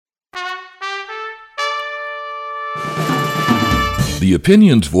The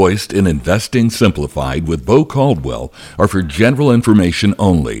opinions voiced in Investing Simplified with Bo Caldwell are for general information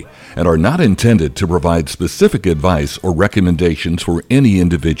only and are not intended to provide specific advice or recommendations for any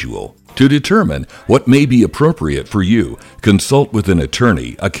individual. To determine what may be appropriate for you, consult with an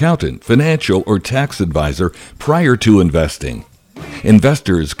attorney, accountant, financial, or tax advisor prior to investing.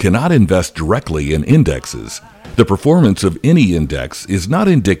 Investors cannot invest directly in indexes. The performance of any index is not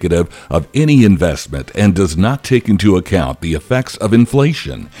indicative of any investment and does not take into account the effects of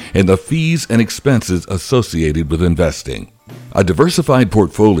inflation and the fees and expenses associated with investing. A diversified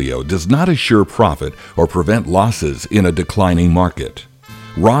portfolio does not assure profit or prevent losses in a declining market.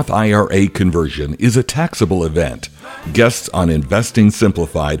 Roth IRA conversion is a taxable event. Guests on Investing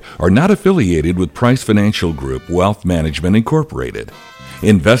Simplified are not affiliated with Price Financial Group Wealth Management Incorporated.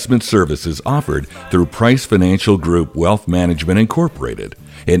 Investment services offered through Price Financial Group Wealth Management Incorporated,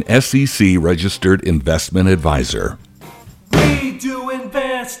 an SEC-registered investment advisor. We do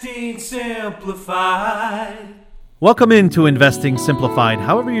Investing Simplified. Welcome into Investing Simplified.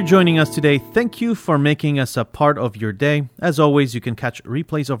 However you're joining us today, thank you for making us a part of your day. As always, you can catch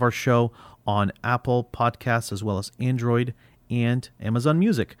replays of our show on Apple Podcasts as well as Android and Amazon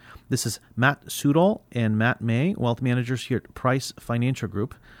Music. This is Matt Sudol and Matt May, wealth managers here at Price Financial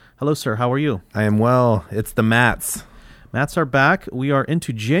Group. Hello, sir. How are you? I am well. It's the Matts. Matts are back. We are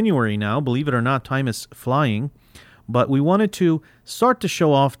into January now. Believe it or not, time is flying. But we wanted to start the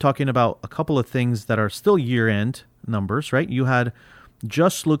show off talking about a couple of things that are still year-end numbers, right? You had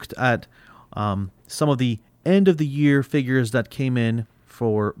just looked at some of the end-of-the-year figures that came in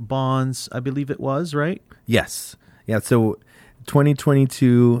for bonds, I believe it was, right? Yes. Yeah, so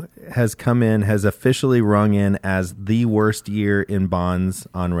 2022 has officially rung in as the worst year in bonds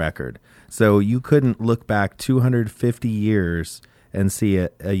on record. So you couldn't look back 250 years and see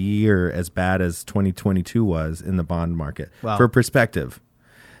a year as bad as 2022 was in the bond market. Wow. For perspective.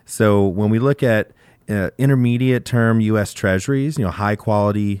 So when we look at intermediate term U.S. Treasuries, high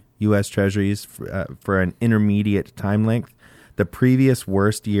quality U.S. Treasuries for an intermediate time length, the previous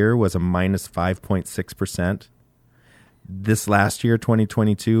worst year was a minus 5.6%. This last year,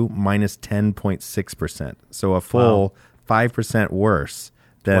 2022, minus 10.6%. So a full 5% worse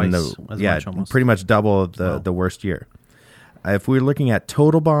than pretty much double the worst year. If we're looking at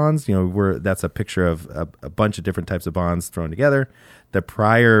total bonds, that's a picture of a bunch of different types of bonds thrown together. The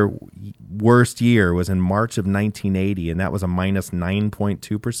prior worst year was in March of 1980, and that was a minus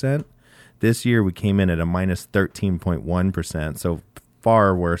 9.2%. This year, we came in at a minus 13.1%, so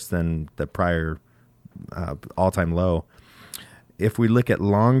far worse than the prior all-time low. If we look at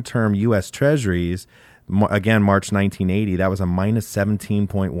long-term U.S. Treasuries, again, March 1980, that was a minus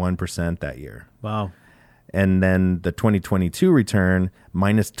 17.1% that year. Wow. And then the 2022 return,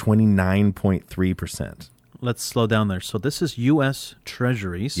 minus 29.3%. Let's slow down there. So this is U.S.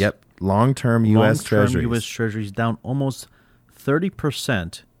 Treasuries. Yep, long-term U.S. Treasuries. Long-term U.S. Treasuries down almost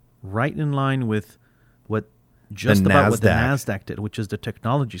 30%, right in line with what the NASDAQ did, which is the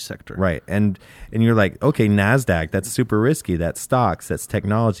technology sector. Right, and you're like, okay, NASDAQ, that's super risky. That's stocks, that's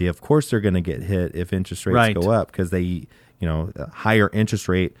technology. Of course they're going to get hit if interest rates go up because they, a higher interest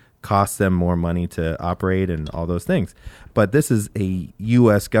rate costs them more money to operate and all those things. But this is a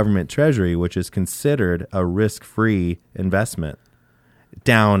U.S. government treasury, which is considered a risk-free investment,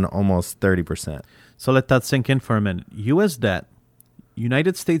 down almost 30%. So let that sink in for a minute. U.S. debt,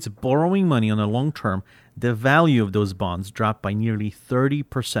 United States borrowing money on the long term, the value of those bonds dropped by nearly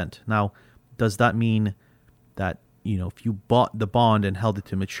 30%. Now, does that mean that, if you bought the bond and held it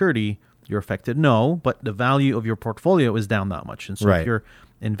to maturity, you're affected? No, but the value of your portfolio is down that much. And so if you're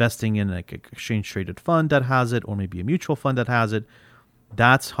investing in like an exchange-traded fund that has it, or maybe a mutual fund that has it,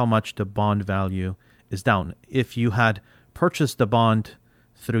 that's how much the bond value is down. If you had purchased the bond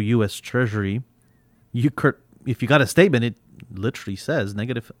through U.S. Treasury, if you got a statement, it literally says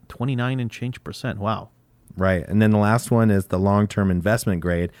negative 29 and change percent. Wow. Right. And then the last one is the long-term investment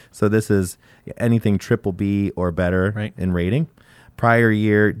grade. So this is anything triple B or better in rating. Prior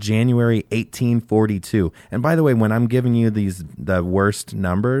year, January 1842. And by the way, when I'm giving you the worst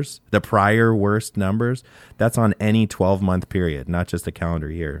numbers, the prior worst numbers, that's on any 12-month period, not just a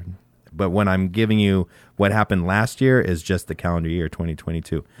calendar year. But when I'm giving you what happened last year is just the calendar year,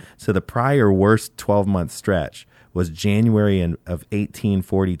 2022. So the prior worst 12-month stretch was January of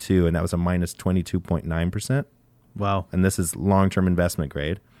 1842, and that was a minus 22.9%. Wow. And this is long-term investment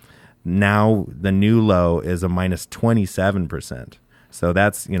grade. Now the new low is a minus 27%. So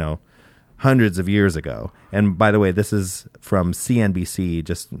that's, hundreds of years ago. And by the way, this is from CNBC.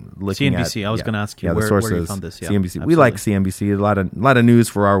 Just looking at CNBC. I was going to ask you the where sources. you found this. Yeah, CNBC. absolutely. We like CNBC. A lot of news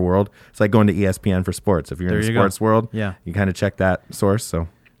for our world. It's like going to ESPN for sports. If you're in the sports world, you kind of check that source.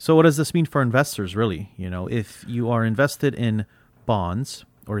 So what does this mean for investors, really? If you are invested in bonds,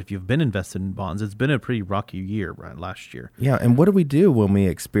 or if you've been invested in bonds, it's been a pretty rocky year, right? Last year. Yeah, and what do we do when we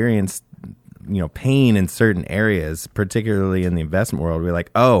experience, pain in certain areas, particularly in the investment world? We're like,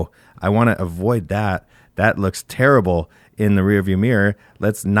 oh, I want to avoid that. That looks terrible in the rearview mirror.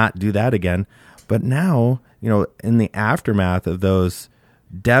 Let's not do that again. But now, in the aftermath of those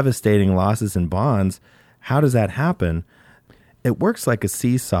devastating losses in bonds, how does that happen? It works like a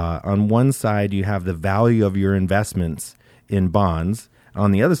seesaw. On one side, you have the value of your investments in bonds.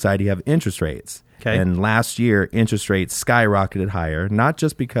 On the other side, you have interest rates. Okay. And last year, interest rates skyrocketed higher, not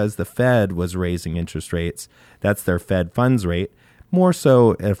just because the Fed was raising interest rates. That's their Fed funds rate. More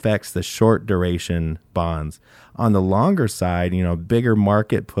so, it affects the short duration bonds. On the longer side, bigger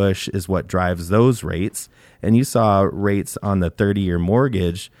market push is what drives those rates. And you saw rates on the 30-year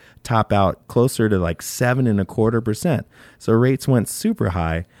mortgage top out closer to like 7.25%. So rates went super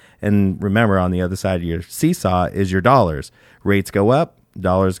high. And remember, on the other side of your seesaw is your dollars. Rates go up,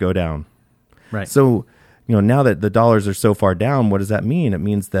 dollars go down. Right. So, now that the dollars are so far down, what does that mean? It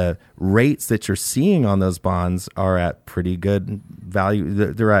means the rates that you're seeing on those bonds are at pretty good value.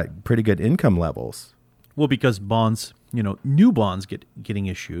 They're at pretty good income levels. Well, because bonds, new bonds getting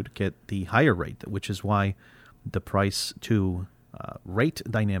issued get the higher rate, which is why the price to rate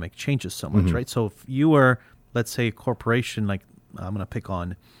dynamic changes so much, right? So if you were, let's say, a corporation, like I'm going to pick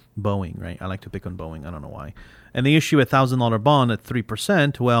on Boeing, right? I like to pick on Boeing. I don't know why. And they issue a $1,000 bond at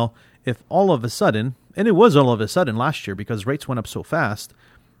 3%. Well, if all of a sudden, and it was all of a sudden last year because rates went up so fast,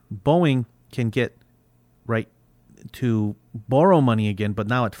 Boeing can get right to borrow money again, but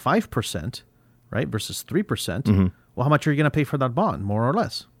now at 5%, right, versus 3%. Well, how much are you going to pay for that bond, more or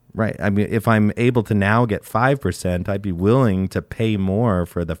less? Right. I mean, if I'm able to now get 5%, I'd be willing to pay more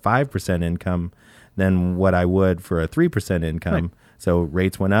for the 5% income than what I would for a 3% income. Right. So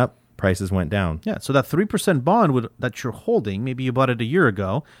rates went up, prices went down. Yeah. So that 3% bond that you're holding, maybe you bought it a year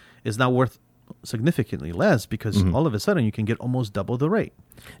ago, is now worth significantly less because all of a sudden you can get almost double the rate.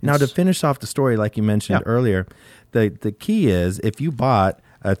 Now, to finish off the story, like you mentioned earlier, the key is if you bought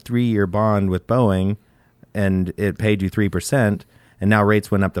a 3-year bond with Boeing and it paid you 3%, and now rates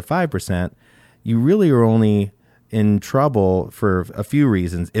went up to 5%, you really are only in trouble for a few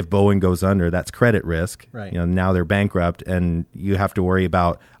reasons. If Boeing goes under, that's credit risk. Right. Now they're bankrupt, and you have to worry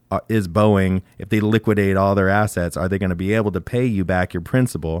about is Boeing, if they liquidate all their assets, are they going to be able to pay you back your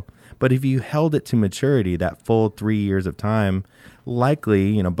principal? But if you held it to maturity, that full 3 years of time,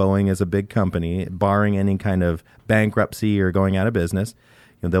 likely, Boeing is a big company, barring any kind of bankruptcy or going out of business,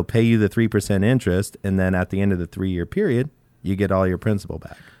 they'll pay you the 3% interest, and then at the end of the 3-year period, you get all your principal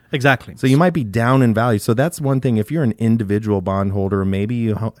back. Exactly. So you might be down in value. So that's one thing. If you're an individual bondholder, maybe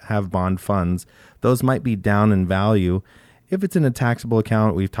you have bond funds, those might be down in value. If it's in a taxable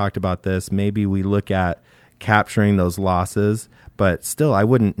account, we've talked about this, maybe we look at capturing those losses, but still I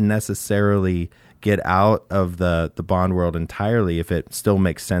wouldn't necessarily get out of the bond world entirely if it still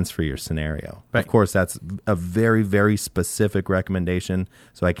makes sense for your scenario. Right. Of course, that's a very, very specific recommendation,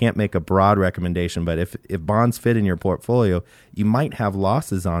 so I can't make a broad recommendation, but if bonds fit in your portfolio, you might have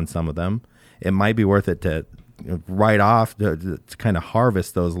losses on some of them. It might be worth it to write off to kind of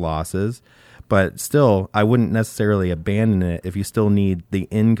harvest those losses. But still, I wouldn't necessarily abandon it if you still need the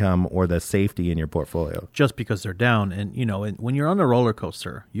income or the safety in your portfolio. Just because they're down. And, when you're on a roller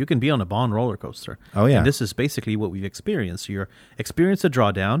coaster, you can be on a bond roller coaster. Oh, yeah. And this is basically what we've experienced. So you're experiencing a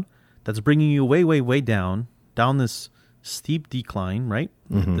drawdown that's bringing you way, way, way down this steep decline, right?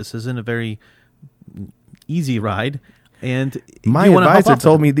 This isn't a very easy ride. And my advisor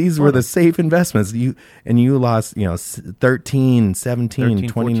told me these were the safe investments. You lost, 13, 17,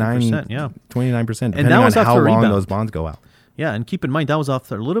 29%, 29%, depending on how long those bonds go out. Yeah, and keep in mind that was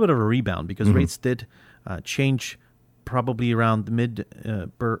after a little bit of a rebound because rates did change probably around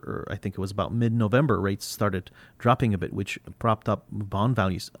I think it was about mid-November. Rates started dropping a bit, which propped up bond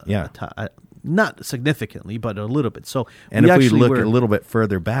values. Not significantly, but a little bit. So, and if we look a little bit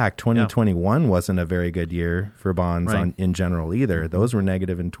further back, 2021 wasn't a very good year for bonds in general either. Those were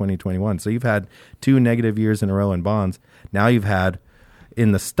negative in 2021. So you've had 2 negative years in a row in bonds. Now you've had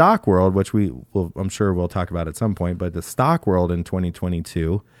in the stock world, which I'm sure we'll talk about at some point, but the stock world in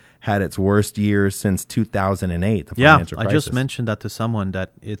 2022 had its worst year since 2008. The financial crisis. I just mentioned that to someone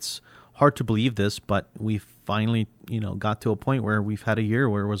that it's hard to believe this, but we finally, got to a point where we've had a year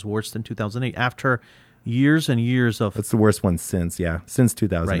where it was worse than 2008 after years and years of That's the worst one since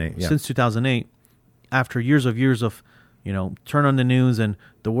 2008. right, Yeah. since 2008, after years of, turn on the news and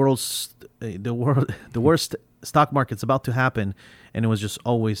the worst stock market's about to happen, and it was just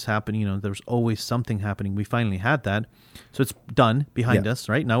always happening. There's always something happening. We finally had that, so it's done behind us.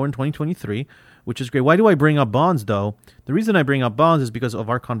 Right now we're in 2023, which is great. Why do I bring up bonds though? The reason I bring up bonds is because of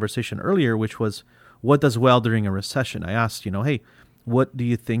our conversation earlier, which was what does well during a recession. I asked, hey, what do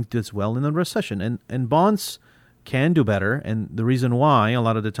you think does well in a recession? And bonds can do better. And the reason why a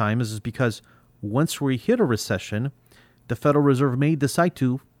lot of the time is because once we hit a recession, the Federal Reserve may decide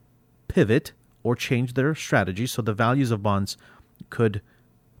to pivot or change their strategy, so the values of bonds could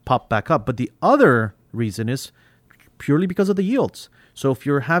pop back up. But the other reason is purely because of the yields. So if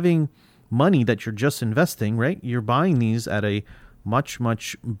you're having money that you're just investing, right, you're buying these at a much,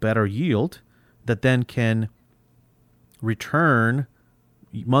 much better yield that then can return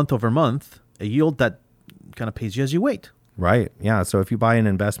month over month, a yield that kind of pays you as you wait. Right. Yeah. So if you buy an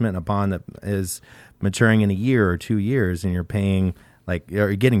investment in a bond that is maturing in a year or 2 years, and you're paying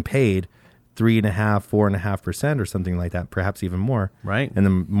you're getting paid 3.5%, 4.5% or something like that, perhaps even more. Right. And the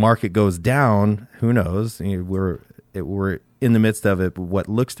market goes down, who knows? We're in the midst of it, what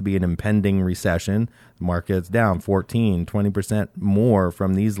looks to be an impending recession. The market's down 14, 20% more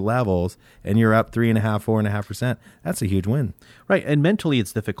from these levels, and you're up 3.5%, 4.5%. That's a huge win. Right. And mentally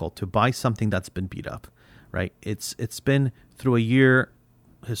it's difficult to buy something that's been beat up. Right. It's been through a year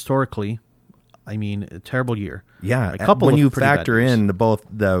historically. I mean, a terrible year. Yeah, a couple when of you pretty bad factor years. in both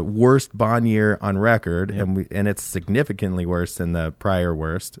the worst bond year on record, and it's significantly worse than the prior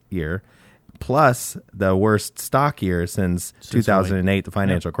worst year, plus the worst stock year since 2008, the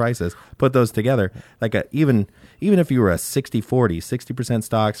financial crisis. Put those together, even if you were a 60-40, 60%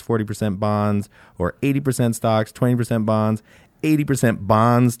 stocks, 40% bonds, or 80% stocks, 20% bonds, 80%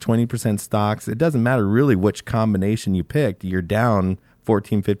 bonds, 20% stocks, it doesn't matter really which combination you picked. You're down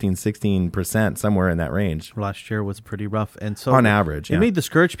 14, 15, 16%, somewhere in that range. Last year was pretty rough. And so on average, it may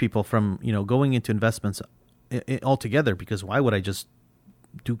discourage people from, going into investments altogether, because why would I just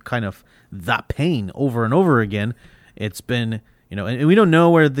do kind of that pain over and over again? It's been, and we don't know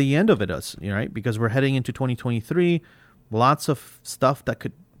where the end of it is, right? Because we're heading into 2023, lots of stuff that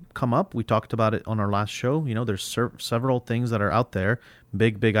could come up. We talked about it on our last show. There's several things that are out there,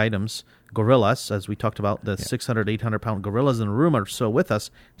 big items. Gorillas, as we talked about, the 600, 800-pound gorillas in the room are still with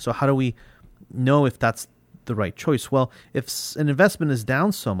us. So how do we know if that's the right choice? Well, if an investment is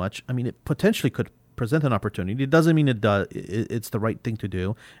down so much, I mean, it potentially could present an opportunity. It doesn't mean it's the right thing to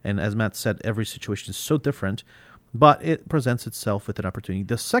do. And as Matt said, every situation is so different, but it presents itself with an opportunity.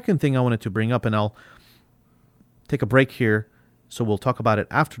 The second thing I wanted to bring up, and I'll take a break here, so we'll talk about it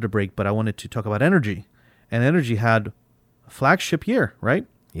after the break, but I wanted to talk about energy. And energy had a flagship year, right?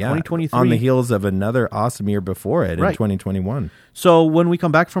 Yeah, 2023. on the heels of another awesome year before it in 2021. So when we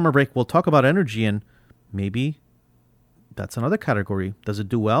come back from our break, we'll talk about energy, and maybe that's another category. Does it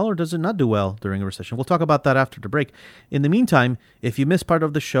do well or does it not do well during a recession? We'll talk about that after the break. In the meantime, if you missed part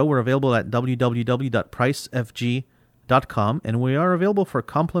of the show, we're available at www.pricefg.com, and we are available for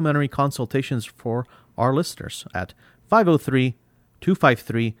complimentary consultations for our listeners at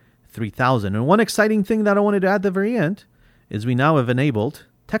 503-253-3000. And one exciting thing that I wanted to add at the very end is we now have enabled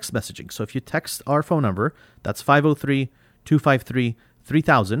text messaging. So if you text our phone number, that's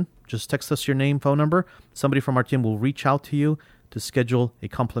 503-253-3000. Just text us your name, phone number. Somebody from our team will reach out to you to schedule a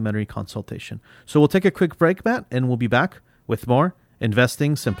complimentary consultation. So we'll take a quick break, Matt, and we'll be back with more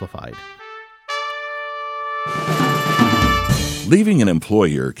Investing Simplified. Leaving an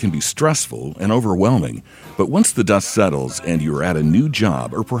employer can be stressful and overwhelming, but once the dust settles and you're at a new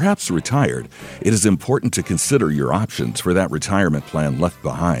job or perhaps retired, it is important to consider your options for that retirement plan left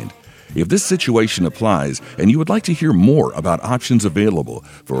behind. If this situation applies and you would like to hear more about options available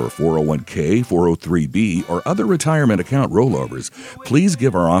for 401k, 403b, or other retirement account rollovers, please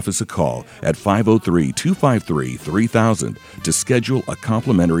give our office a call at 503-253-3000 to schedule a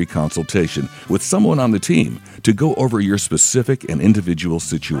complimentary consultation with someone on the team to go over your specific and individual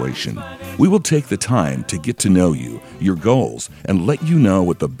situation. We will take the time to get to know you, your goals, and let you know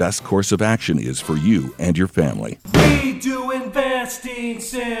what the best course of action is for you and your family. We do Investing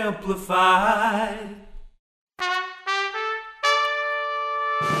Simplified.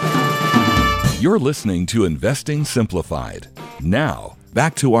 You're listening to Investing Simplified. Now,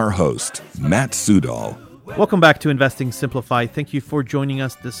 back to our host, Matt Sudol. Welcome back to Investing Simplified. Thank you for joining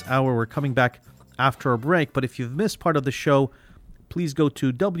us this hour. We're coming back after a break, but if you've missed part of the show, please go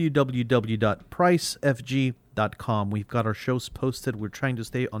to www.pricefg.com. We've got our shows posted. We're trying to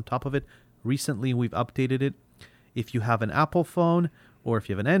stay on top of it. Recently, we've updated it. If you have an Apple phone or if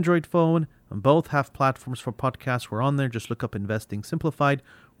you have an Android phone, Both have platforms for podcasts. We're on there. Just look up Investing Simplified.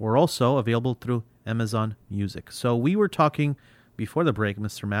 We're also available through Amazon Music. So we were talking before the break,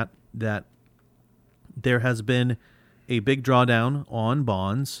 Mr. Matt, that there has been a big drawdown on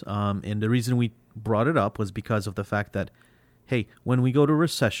bonds. And the reason we brought it up was because of the fact that, hey, when we go to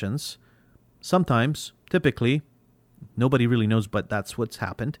recessions, sometimes, typically, nobody really knows, but that's what's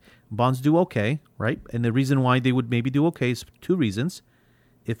happened. Bonds do okay, right? And the reason why they would maybe do okay is two reasons.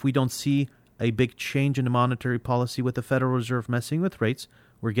 If we don't see a big change in the monetary policy with the Federal Reserve messing with rates,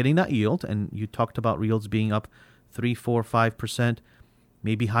 we're getting that yield. And you talked about yields being up 3, 4, 5%,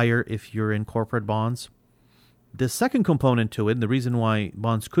 maybe higher if you're in corporate bonds. The second component to it, and the reason why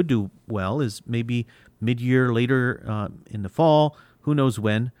bonds could do well, is maybe mid-year, later in the fall, who knows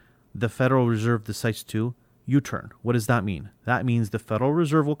when, the Federal Reserve decides to U-turn. What does that mean? That means the Federal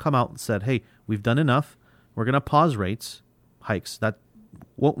Reserve will come out and said, hey, we've done enough. We're going to pause rates, hikes. That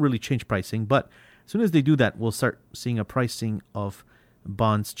won't really change pricing. But as soon as they do that, we'll start seeing a pricing of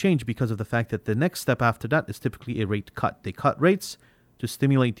bonds change because of the fact that the next step after that is typically a rate cut. They cut rates to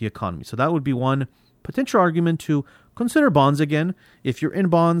stimulate the economy. So that would be one potential argument to consider bonds again. If you're in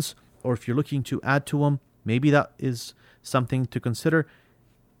bonds or if you're looking to add to them, maybe that is something to consider.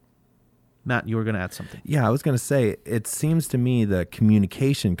 Matt, you were going to add something. Yeah, I was going to say, it seems to me the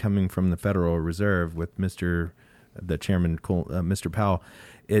communication coming from the Federal Reserve with the chairman, Mr. Powell,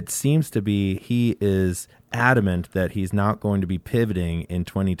 it seems to be he is adamant that he's not going to be pivoting in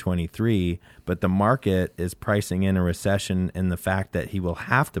 2023, but the market is pricing in a recession and the fact that he will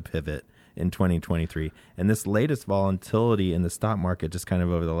have to pivot in 2023. And this latest volatility in the stock market, just kind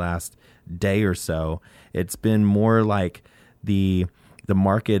of over the last day or so, it's been more like the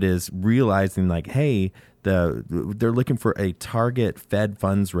market is realizing like, hey, they're looking for a target Fed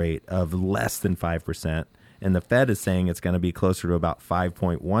funds rate of less than 5%. And the Fed is saying it's going to be closer to about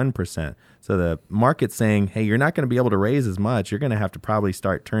 5.1%. So the market's saying, hey, you're not going to be able to raise as much. You're going to have to probably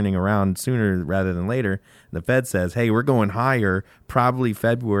start turning around sooner rather than later. And the Fed says, hey, we're going higher, probably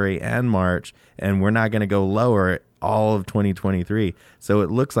February and March, and we're not going to go lower all of 2023. So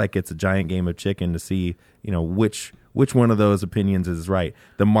it looks like it's a giant game of chicken to see, which one of those opinions is right,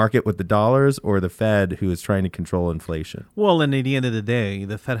 the market with the dollars or the Fed who is trying to control inflation. Well, and at the end of the day,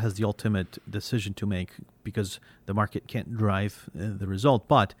 the Fed has the ultimate decision to make because the market can't drive the result.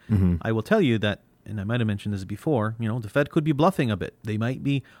 But I will tell you that, and I might have mentioned this before, the Fed could be bluffing a bit. They might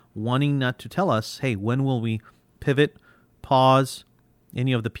be wanting not to tell us, hey, when will we pivot, pause,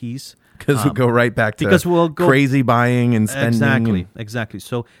 any of the P's? Because we'll go right back to crazy buying and spending. Exactly.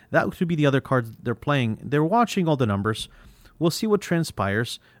 So that could be the other cards they're playing. They're watching all the numbers. We'll see what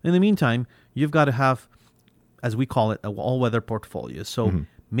transpires. In the meantime, you've got to have, as we call it, an all-weather portfolio. So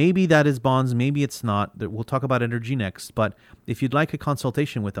maybe that is bonds, maybe it's not. We'll talk about energy next. But if you'd like a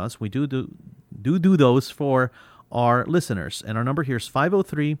consultation with us, we do those for our listeners. And our number here is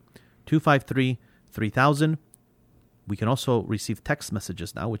 503-253-3000. We can also receive text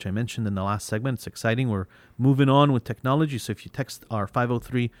messages now, which I mentioned in the last segment. It's exciting. We're moving on with technology. So if you text our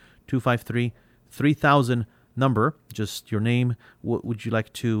 503-253-3000 number, just your name, what would you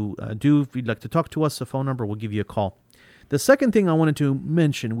like to do? If you'd like to talk to us, a phone number, we'll give you a call. The second thing I wanted to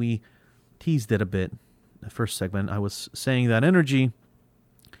mention, we teased it a bit in the first segment. I was saying that energy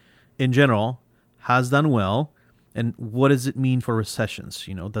in general has done well. And what does it mean for recessions?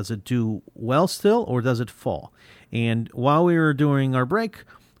 Does it do well still or does it fall? And while we were doing our break,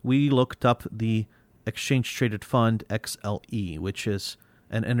 we looked up the Exchange Traded Fund, XLE, which is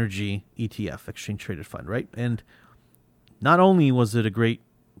an energy ETF, Exchange Traded Fund, right? And not only was it a great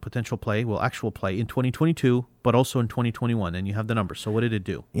potential play, actual play in 2022, but also in 2021. And you have the numbers. So what did it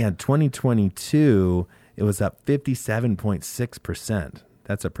do? Yeah, 2022, it was up 57.6%.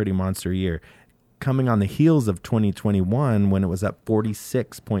 That's a pretty monster year. Coming on the heels of 2021 when it was up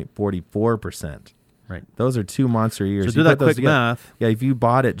 46.44%. Right. Those are two monster years. So do that quick math. Yeah, if you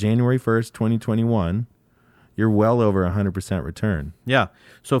bought it January 1st, 2021, you're well over 100% return. Yeah.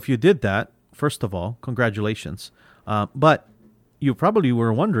 So if you did that, first of all, congratulations. But you probably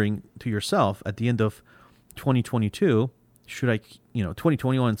were wondering to yourself at the end of 2022, should I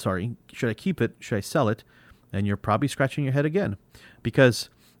keep it? Should I sell it? And you're probably scratching your head again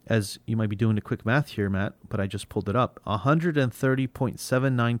because, as you might be doing the quick math here, Matt, but I just pulled it up,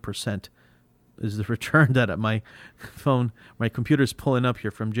 130.79% is the return that my computer's pulling up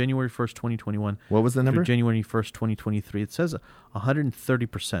here from January 1st, 2021. What was the number? To January 1st, 2023. It says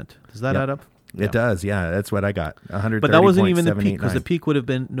 130%. Does that add up? It does, yeah. That's what I got, 130.789. But that wasn't even the peak, because the peak would have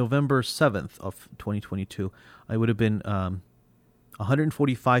been November 7th of 2022. I would have been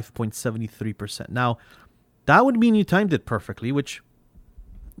 145.73%. Now, that would mean you timed it perfectly, which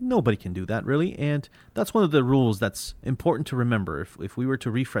nobody can do that really, and that's one of the rules that's important to remember. If we were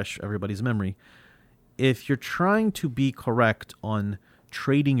to refresh everybody's memory, if you're trying to be correct on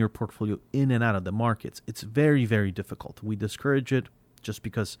trading your portfolio in and out of the markets, it's very, very difficult. We discourage it just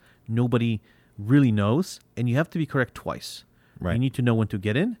because nobody really knows, and you have to be correct twice. Right. You need to know when to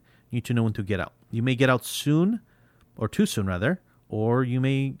get in, you need to know when to get out. You may get out soon, or too soon rather, or you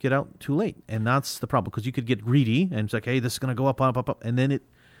may get out too late, and that's the problem, because you could get greedy and it's like, hey, this is going to go up, up, up, up, and then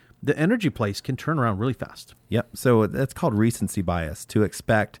the energy place can turn around really fast. Yep. So that's called recency bias, to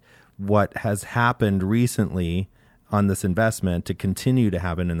expect what has happened recently on this investment to continue to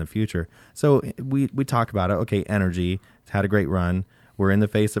happen in the future. So we talk about it. Okay, energy, it's had a great run. We're in the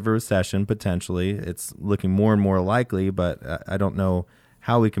face of a recession, potentially. It's looking more and more likely, but I don't know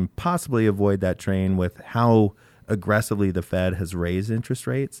how we can possibly avoid that train with how aggressively the Fed has raised interest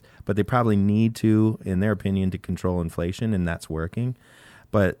rates, but they probably need to, in their opinion, to control inflation, and that's working.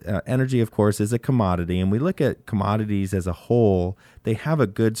 But energy, of course, is a commodity, and we look at commodities as a whole. They have a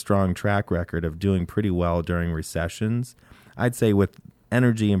good, strong track record of doing pretty well during recessions. I'd say with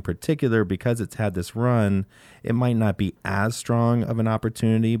energy in particular, because it's had this run, it might not be as strong of an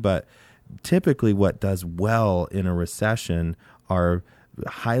opportunity, but typically what does well in a recession are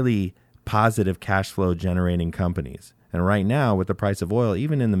highly positive cash flow generating companies. And right now, with the price of oil,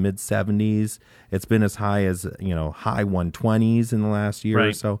 even in the mid 70s, it's been as high as, high 120s in the last year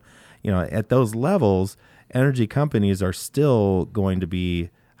or so. At those levels, energy companies are still going to be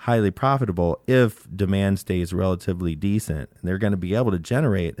highly profitable if demand stays relatively decent. And they're going to be able to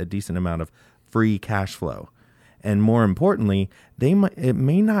generate a decent amount of free cash flow. And more importantly, it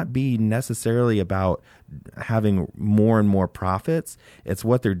may not be necessarily about having more and more profits. It's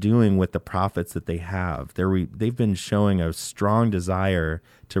what they're doing with the profits that they have. They've been showing a strong desire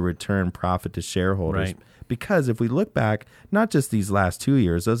to return profit to shareholders. Right. Because if we look back, not just these last 2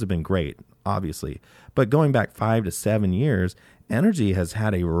 years, those have been great, obviously, but going back 5 to 7 years, energy has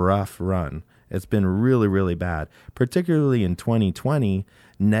had a rough run. It's been really, really bad, particularly in 2020.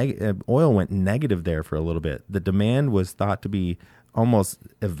 Oil went negative there for a little bit. The demand was thought to be almost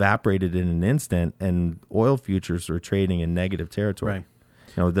evaporated in an instant, and oil futures were trading in negative territory.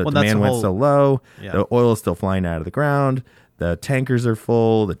 Right. The demand went so low, the oil is still flying out of the ground, the tankers are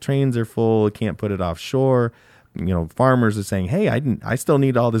full, the trains are full, you can't put it offshore. Farmers are saying, hey, I still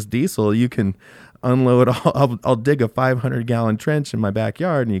need all this diesel. You can unload I'll dig a 500-gallon trench in my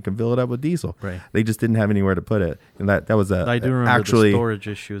backyard and you can fill it up with diesel. Right. They just didn't have anywhere to put it. And that was I do remember the storage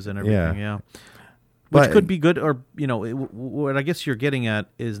issues and everything, yeah. Which could be good, or, what I guess you're getting at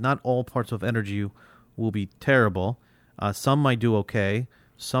is not all parts of energy will be terrible. Some might do okay.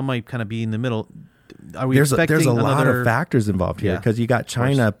 Some might kind of be in the middle. Are we expecting there's a lot of factors involved here, because you got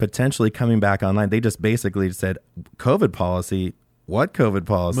China potentially coming back online. They just basically said COVID policy. What COVID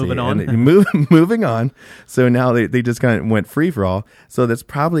policy? Moving on. And moving on. So now they just kind of went free for all. So that's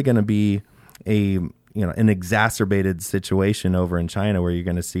probably going to be an exacerbated situation over in China, where you're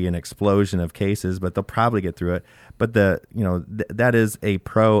going to see an explosion of cases, but they'll probably get through it. But that is a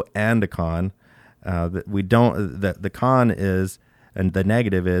pro and a con. The con is, and the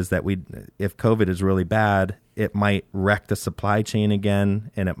negative is that if COVID is really bad, it might wreck the supply chain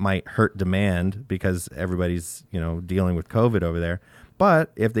again, and it might hurt demand because everybody's, dealing with COVID over there.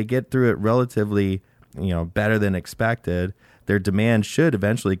 But if they get through it relatively, better than expected, their demand should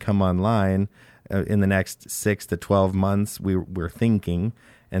eventually come online in the next 6 to 12 months, we're thinking.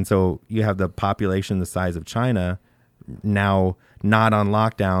 And so you have the population the size of China now not on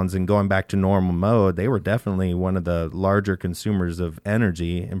lockdowns and going back to normal mode. They were definitely one of the larger consumers of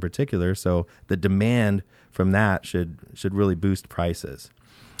energy in particular. So the demand from that should really boost prices.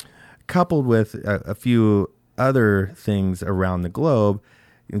 Coupled with a few other things around the globe,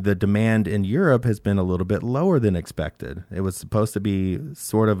 the demand in Europe has been a little bit lower than expected. It was supposed to be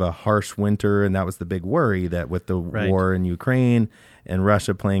sort of a harsh winter, and that was the big worry, that with the war in Ukraine and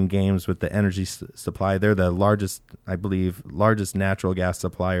Russia playing games with the energy supply, they're the largest natural gas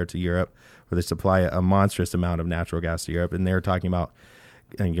supplier to Europe, where they supply a monstrous amount of natural gas to Europe, and they're talking about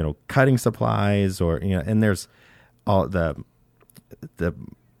cutting supplies, and there's all the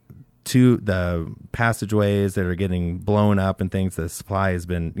passageways that are getting blown up and things. The supply has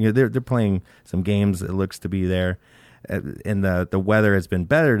been, they're playing some games. It looks to be there, and the weather has been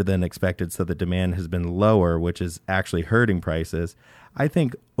better than expected, so the demand has been lower, which is actually hurting prices. I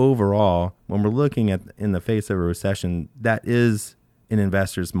think overall, when we're looking at in the face of a recession, that is in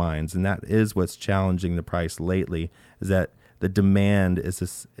investors' minds, and that is what's challenging the price lately, is that the demand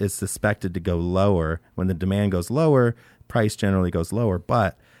is suspected to go lower. When the demand goes lower, price generally goes lower.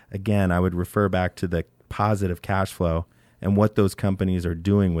 But again, I would refer back to the positive cash flow and what those companies are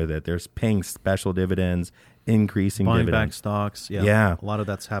doing with it. They're paying special dividends, increasing Buying dividends. back stocks. Yeah. A lot of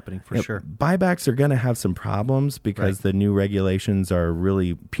that's happening for sure. Buybacks are going to have some problems because the new regulations are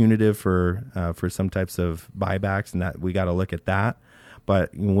really punitive for some types of buybacks, and that we got to look at that.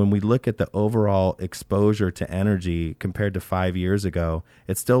 But when we look at the overall exposure to energy compared to 5 years ago,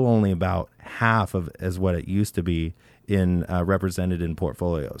 it's still only about half of as what it used to be in represented in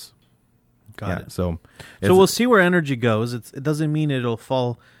portfolios. Got it. So we'll see where energy goes. It doesn't mean it'll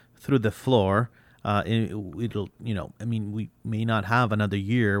fall through the floor. It'll, we may not have another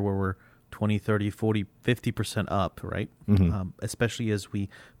year where we're 20, 30, 40, 50% up, right? Especially as we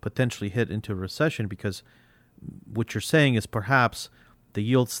potentially hit into a recession, because what you're saying is perhaps the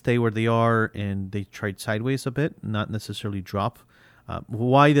yields stay where they are and they trade sideways a bit, not necessarily drop.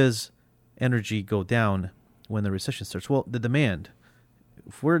 Why does energy go down when the recession starts? Well, the demand.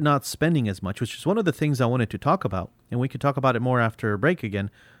 If we're not spending as much, which is one of the things I wanted to talk about, and we could talk about it more after a break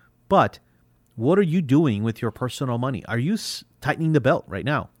again, but what are you doing with your personal money? Are you tightening the belt right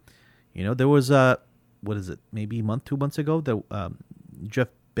now? There was maybe a month, 2 months ago, that Jeff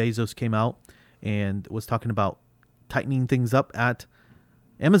Bezos came out and was talking about tightening things up at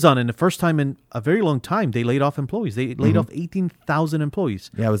Amazon. And the first time in a very long time, they laid off employees. They laid off 18,000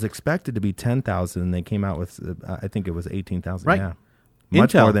 employees. Yeah, it was expected to be 10,000, and they came out with, I think it was 18,000. Right. Yeah.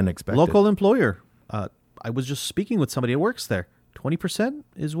 Much Intel, more than expected. Local employer. I was just speaking with somebody that works there. 20%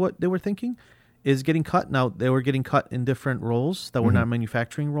 is what they were thinking is getting cut. Now, they were getting cut in different roles that were not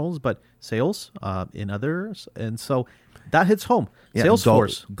manufacturing roles, but sales in others. And so that hits home. Yeah,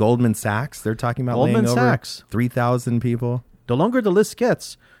 Salesforce. Goldman Sachs, they're talking about Goldman laying Sachs. over 3,000 people. The longer the list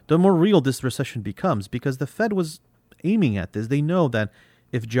gets, the more real this recession becomes, because the Fed was aiming at this. They know that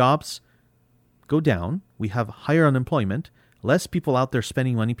if jobs go down, we have higher unemployment, less people out there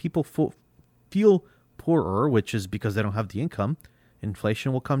spending money, people feel poorer, which is because they don't have the income.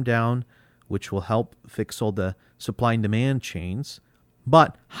 Inflation will come down, which will help fix all the supply and demand chains.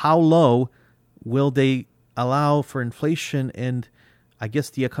 But how low will they allow for inflation and, I guess,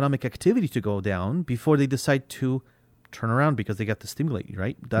 the economic activity to go down before they decide to turn around because they got to stimulate you,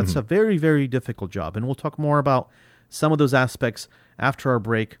 right? That's a very, very difficult job. And we'll talk more about some of those aspects after our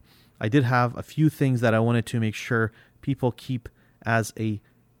break. I did have a few things that I wanted to make sure people keep as a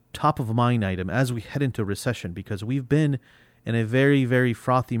top of mind item as we head into recession, because we've been in a very, very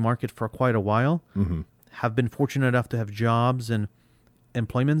frothy market for quite a while, have been fortunate enough to have jobs and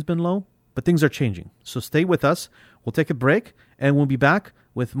employment's been low, but things are changing. So stay with us. We'll take a break and we'll be back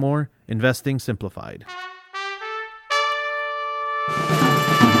with more Investing Simplified.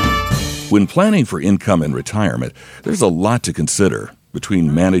 When planning for income in retirement, there's a lot to consider.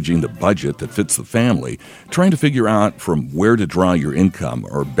 Between managing the budget that fits the family, trying to figure out from where to draw your income,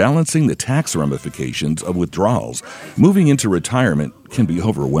 or balancing the tax ramifications of withdrawals, moving into retirement can be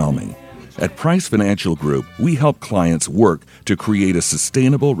overwhelming. At Price Financial Group, we help clients work to create a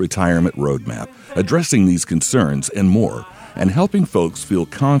sustainable retirement roadmap, addressing these concerns and more, and helping folks feel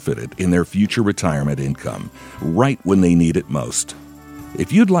confident in their future retirement income, right when they need it most.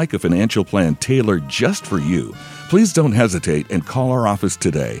 If you'd like a financial plan tailored just for you, please don't hesitate and call our office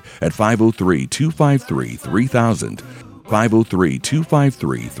today at 503-253-3000,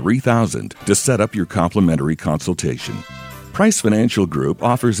 503-253-3000 to set up your complimentary consultation. Price Financial Group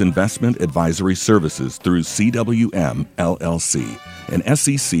offers investment advisory services through CWM, LLC, an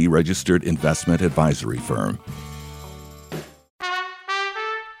SEC-registered investment advisory firm.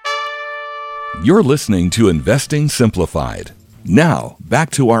 You're listening to Investing Simplified. Now, back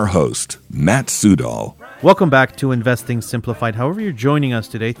to our host, Matt Sudol. Welcome back to Investing Simplified. However you're joining us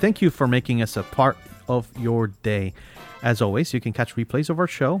today, thank you for making us a part of your day. As always, you can catch replays of our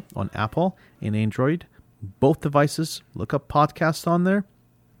show on Apple and Android, both devices. Look up podcasts on there,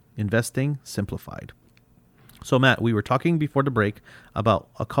 Investing Simplified. So, Matt, we were talking before the break about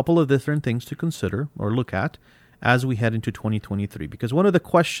a couple of different things to consider or look at as we head into 2023. Because one of the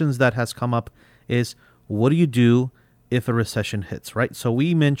questions that has come up is, what do you do if a recession hits, right? So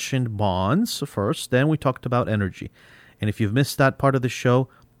we mentioned bonds first, then we talked about energy. And if you've missed that part of the show,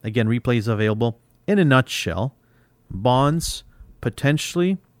 again, replay is available. In a nutshell, bonds,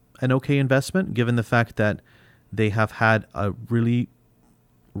 potentially an okay investment, given the fact that they have had a really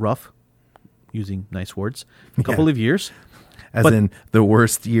rough, using nice words, couple of years. As in the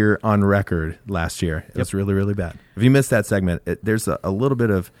worst year on record last year. It was really, really bad. If you missed that segment, there's a little bit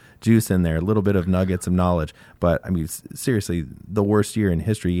of juice in there, a little bit of nuggets of knowledge. But, I mean, seriously, the worst year in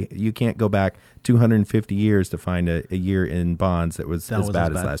history. You can't go back 250 years to find a year in bonds that was as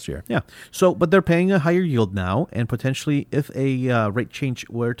bad as last year. Yeah. So, but they're paying a higher yield now, and potentially if a rate change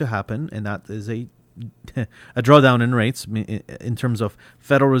were to happen, and that is a a drawdown in rates in terms of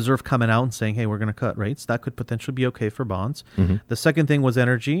Federal Reserve coming out and saying, hey, we're going to cut rates. That could potentially be okay for bonds. The second thing was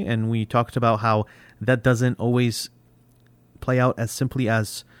energy, and we talked about how that doesn't always play out as simply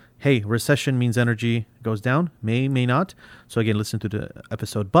as, hey, recession means energy goes down. May not. So again, listen to the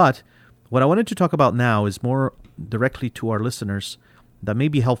episode. But what I wanted to talk about now is more directly to our listeners that may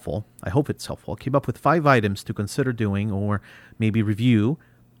be helpful. I hope it's helpful. I came up with 5 items to consider doing or maybe review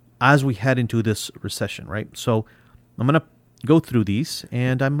as we head into this recession, right? So I'm going to go through these,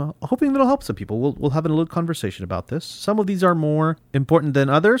 and I'm hoping that'll help some people. We'll have a little conversation about this. Some of these are more important than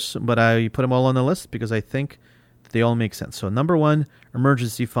others, but I put them all on the list because I think they all make sense. So number 1,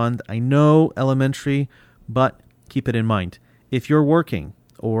 emergency fund. I know elementary, but keep it in mind. If you're working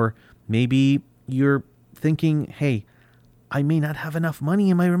or maybe you're thinking, hey, I may not have enough money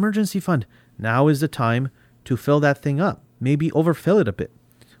in my emergency fund. Now is the time to fill that thing up. Maybe overfill it a bit.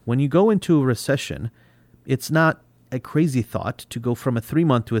 When you go into a recession, it's not a crazy thought to go from a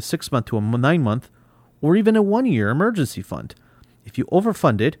 3-month to a 6-month to a 9-month or even a 1-year emergency fund. If you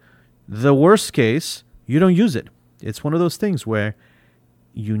overfund it, the worst case, you don't use it. It's one of those things where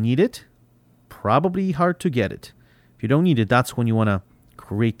you need it, probably hard to get it. If you don't need it, that's when you want to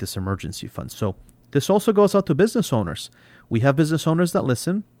create this emergency fund. So this also goes out to business owners. We have business owners that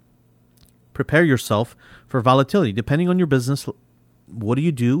listen. Prepare yourself for volatility. Depending on your business, what do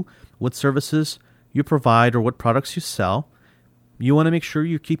you do, what services you provide, or what products you sell, you want to make sure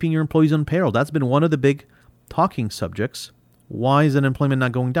you're keeping your employees on payroll. That's been one of the big talking subjects. Why is unemployment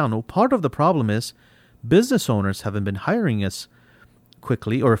not going down? Well, part of the problem is business owners haven't been hiring as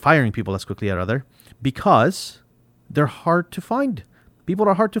quickly, or firing people as quickly, rather, because they're hard to find. People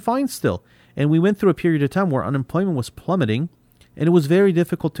are hard to find still. And we went through a period of time where unemployment was plummeting, and it was very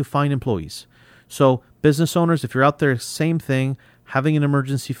difficult to find employees. So business owners, if you're out there, same thing, having an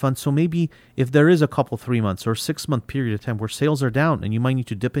emergency fund. So maybe if there is a couple 3 months or 6-month period of time where sales are down and you might need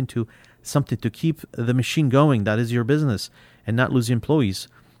to dip into something to keep the machine going, that is your business, and not lose employees,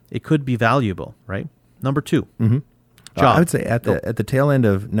 it could be valuable, right? Number 2. I would say at the tail end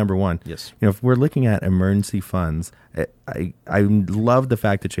of number 1, yes. If we're looking at emergency funds, I love the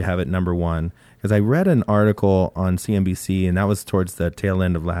fact that you have it number 1, because I read an article on CNBC, and that was towards the tail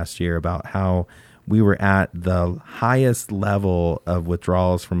end of last year, about how we were at the highest level of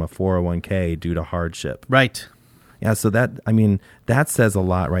withdrawals from a 401k due to hardship. Right. Yeah, so that says a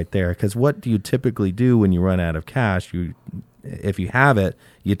lot right there, because what do you typically do when you run out of cash? If you have it,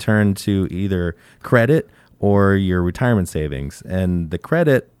 you turn to either credit or your retirement savings. And the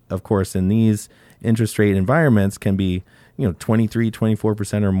credit, of course, in these interest rate environments can be 23,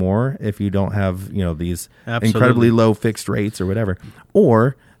 24% or more if you don't have these incredibly low fixed rates or whatever.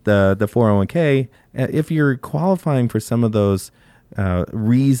 Or the 401k, if you're qualifying for some of those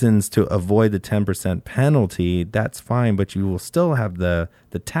reasons to avoid the 10% penalty, that's fine, but you will still have the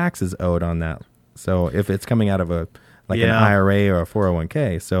taxes owed on that. So if it's coming out of an IRA or a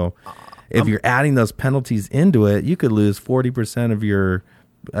 401k, so if you're adding those penalties into it, you could lose 40% of your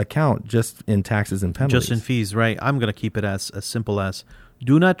account just in taxes and penalties. Just in fees, right? I'm going to keep it as simple as,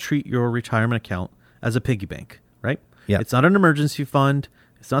 do not treat your retirement account as a piggy bank, right? Yeah. It's not an emergency fund.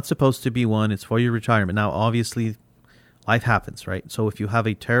 It's not supposed to be one. It's for your retirement. Now, obviously, life happens, right? So if you have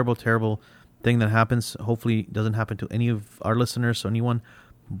a terrible, terrible thing that happens, hopefully it doesn't happen to any of our listeners or anyone,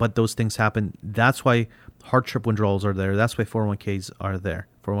 but those things happen. That's why hardship withdrawals are there. That's why 401ks are there.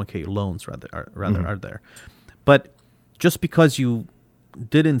 401k loans are there. But just because you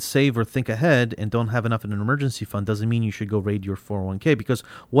didn't save or think ahead and don't have enough in an emergency fund doesn't mean you should go raid your 401k, because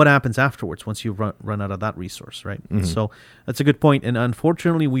what happens afterwards once you run out of that resource, right? So that's a good point. And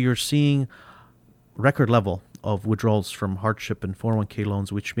unfortunately, we are seeing record level of withdrawals from hardship and 401k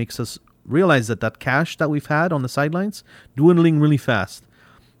loans, which makes us realize that cash that we've had on the sidelines dwindling really fast.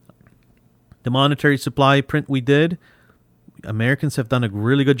 The monetary supply print we did, Americans have done a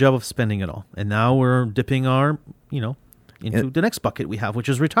really good job of spending it all. And now we're dipping our, into the next bucket we have, which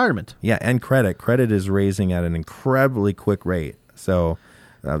is retirement. Yeah, and credit. Credit is raising at an incredibly quick rate. So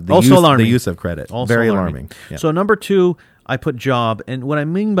the use of credit, also very alarming. Yeah. So number 2, I put job. And what I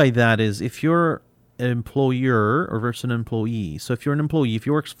mean by that is if you're an employer or versus an employee. So if you're an employee, if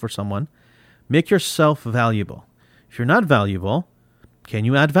you work for someone, make yourself valuable. If you're not valuable, can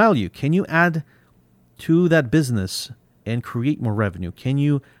you add value? Can you add to that business and create more revenue? Can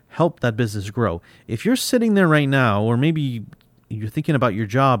you help that business grow? If you're sitting there right now, or maybe you're thinking about your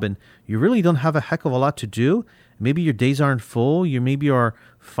job and you really don't have a heck of a lot to do, maybe your days aren't full, you maybe are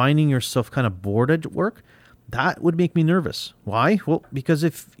finding yourself kind of bored at work, that would make me nervous. Why? Well, because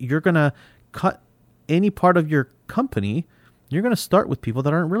if you're going to cut any part of your company, you're going to start with people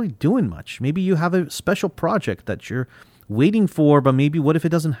that aren't really doing much. Maybe you have a special project that you're waiting for, but maybe what if it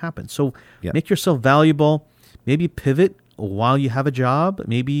doesn't happen? So make yourself valuable. Maybe pivot while you have a job.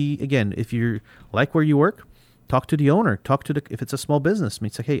 Maybe, again, if you like where you work, talk to the owner. If it's a small business,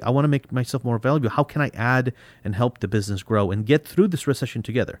 it's like, hey, I want to make myself more valuable. How can I add and help the business grow and get through this recession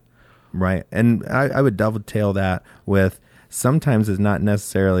together? Right. And I would dovetail that with sometimes it's not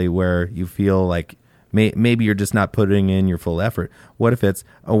necessarily where you feel like maybe you're just not putting in your full effort. What if it's,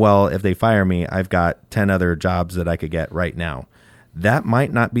 oh, well, if they fire me, I've got 10 other jobs that I could get right now. That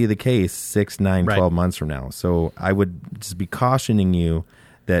might not be the case 6, 9, 12 months from now. So I would just be cautioning you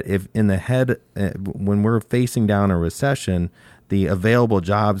that if in the head, when we're facing down a recession, the available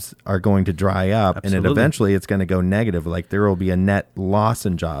jobs are going to dry up. Absolutely. And eventually it's going to go negative. Like there will be a net loss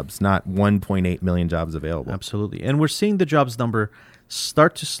in jobs, not 1.8 million jobs available. Absolutely. And we're seeing the jobs number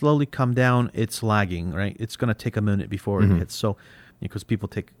start to slowly come down. It's lagging, right? It's going to take a minute before it hits. So, because people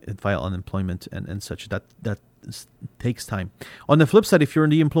file unemployment and such, that takes time. On the flip side, if you're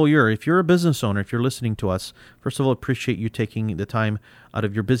the employer, if you're a business owner, if you're listening to us, first of all, appreciate you taking the time out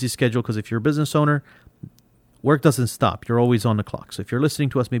of your busy schedule, because if you're a business owner, work doesn't stop. You're always on the clock. So if you're listening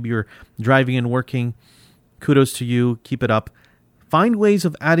to us, maybe you're driving and working, kudos to you. Keep it up. Find ways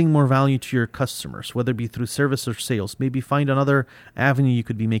of adding more value to your customers, whether it be through service or sales. Maybe find another avenue you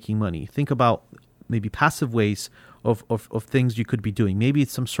could be making money. Think about maybe passive ways of things you could be doing. Maybe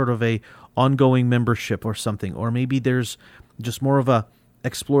it's some sort of a ongoing membership or something, or maybe there's just more of a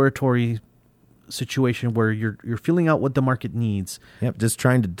exploratory situation where you're feeling out what the market needs. Yep, just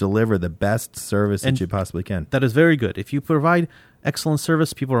trying to deliver the best service that you possibly can. That is very good. If you provide excellent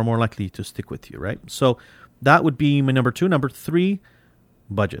service, people are more likely to stick with you, right? So that would be my number 2. Number 3,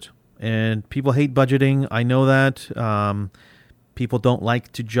 budget. And people hate budgeting. I know that. People don't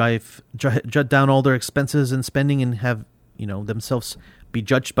like to jot down all their expenses and spending and have themselves be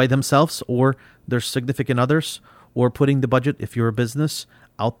judged by themselves or their significant others, or putting the budget, if you're a business,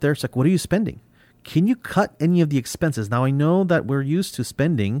 out there. It's like, what are you spending? Can you cut any of the expenses? Now, I know that we're used to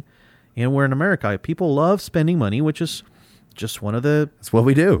spending, and we're in America. People love spending money, which is just one of the... That's what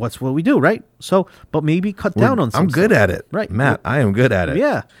we do. What's what we do, right? So, but maybe cut down on some I'm good stuff. at it. Right. Matt, I am good at it.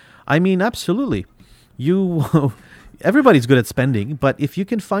 Yeah. I mean, absolutely. Everybody's good at spending, but if you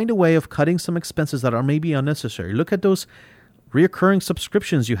can find a way of cutting some expenses that are maybe unnecessary, look at those reoccurring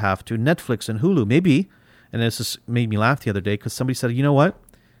subscriptions you have to Netflix and Hulu. Maybe, and this just made me laugh the other day because somebody said, you know what,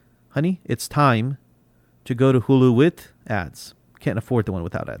 honey, it's time to go to Hulu with ads. Can't afford the one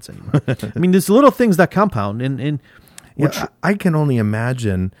without ads anymore. I mean, there's little things that compound. I can only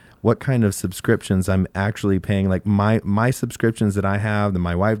imagine what kind of subscriptions I'm actually paying. Like my subscriptions that I have that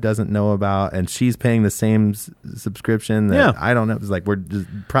my wife doesn't know about, and she's paying the same subscription that I don't know. It's like we're just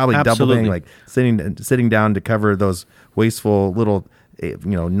probably doubling, like sitting down to cover those wasteful little,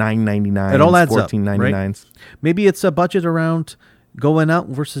 $9.99. It all adds up, $14.99. right? Maybe it's a budget around going out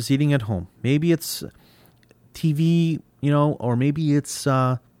versus eating at home. Maybe it's TV, or maybe it's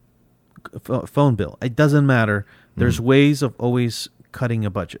phone bill. It doesn't matter. There's ways of always cutting a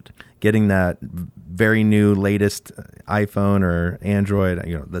budget. Getting that very new latest iPhone or Android,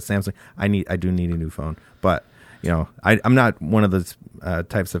 the Samsung. I do need a new phone, but I'm not one of those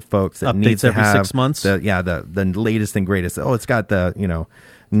types of folks that updates needs to every have 6 months. The latest and greatest. Oh, it's got the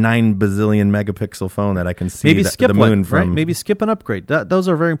 9 bazillion megapixel phone that I can see maybe skip the moon one, from. Right? Maybe skip an upgrade. Those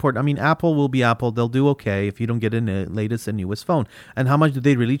are very important. I mean, Apple will be Apple. They'll do okay if you don't get in the latest and newest phone. And how much do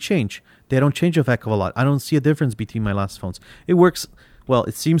they really change? They don't change a heck of a lot. I don't see a difference between my last phones. It works. Well,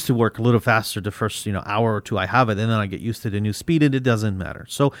 it seems to work a little faster the first hour or two I have it, and then I get used to the new speed, and it doesn't matter.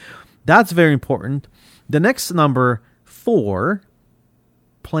 So that's very important. The next number 4,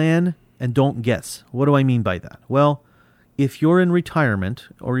 plan and don't guess. What do I mean by that? Well, if you're in retirement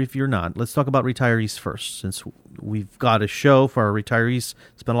or if you're not, let's talk about retirees first, since we've got a show for our retirees,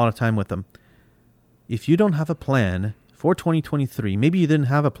 spend a lot of time with them. If you don't have a plan for 2023, maybe you didn't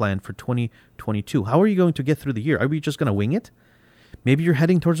have a plan for 2022, how are you going to get through the year? Are we just going to wing it? Maybe you're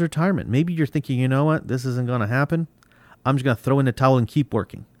heading towards retirement. Maybe you're thinking, you know what, this isn't going to happen. I'm just going to throw in the towel and keep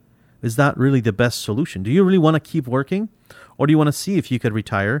working. Is that really the best solution? Do you really want to keep working? Or do you want to see if you could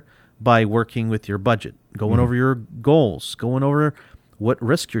retire by working with your budget, going over your goals, going over what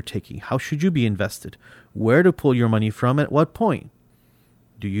risk you're taking? How should you be invested? Where to pull your money from at what point?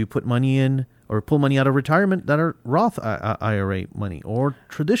 Do you put money in or pull money out of retirement that are Roth IRA money or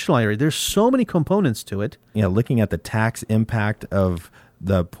traditional IRA? There's so many components to it. Looking at the tax impact of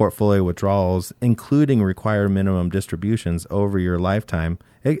the portfolio withdrawals, including required minimum distributions over your lifetime,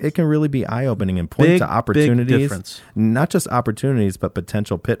 it can really be eye-opening and point to opportunities, big difference. Not just opportunities, but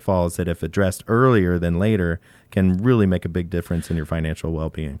potential pitfalls that, if addressed earlier than later, can really make a big difference in your financial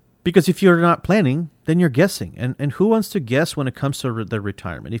well-being. Because if you're not planning, then you're guessing. And who wants to guess when it comes to their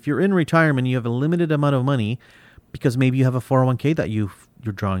retirement? If you're in retirement, you have a limited amount of money because maybe you have a 401k that you're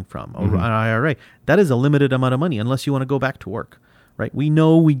drawing from, or an IRA. That is a limited amount of money unless you want to go back to work, right? We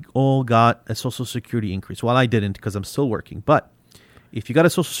know we all got a Social Security increase. Well, I didn't because I'm still working. But if you got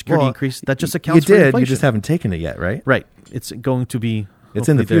a Social Security increase, that just accounts for inflation. You just haven't taken it yet, right? Right. It's going to be it's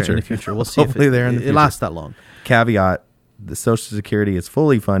in the future. We'll see if it lasts that long. Caveat, the Social Security is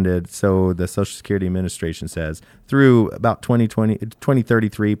fully funded, so the Social Security Administration says, through about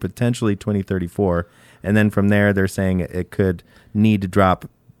 2033, potentially 2034. And then from there, they're saying it could need to drop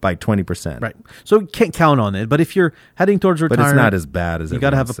by 20%. Right. So you can't count on it. But if you're heading towards retirement, but it's not as bad as you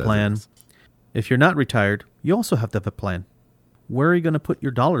got to have a plan. If you're not retired, you also have to have a plan. Where are you going to put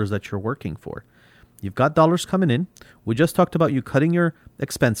your dollars that you're working for? You've got dollars coming in. We just talked about you cutting your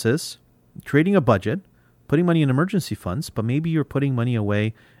expenses, creating a budget, putting money in emergency funds, but maybe you're putting money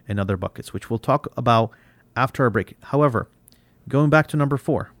away in other buckets, which we'll talk about after our break. However, going back to number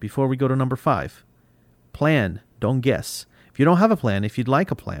 4, before we go to number 5, plan, don't guess. If you don't have a plan, if you'd like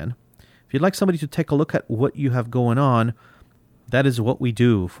a plan, if you'd like somebody to take a look at what you have going on, that is what we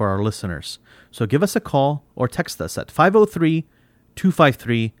do for our listeners. So give us a call or text us at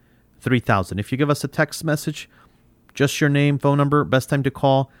 503-253-3000. If you give us a text message, just your name, phone number, best time to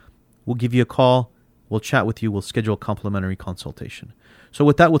call, we'll give you a call. We'll chat with you. We'll schedule a complimentary consultation. So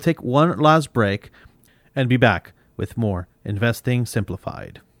with that, we'll take one last break and be back with more Investing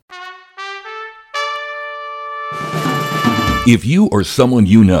Simplified. If you or someone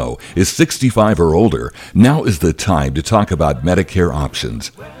you know is 65 or older, now is the time to talk about Medicare options.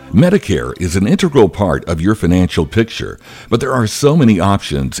 Medicare is an integral part of your financial picture, but there are so many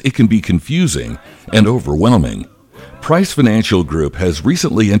options it can be confusing and overwhelming. Price Financial Group has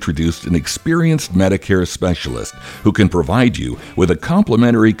recently introduced an experienced Medicare specialist who can provide you with a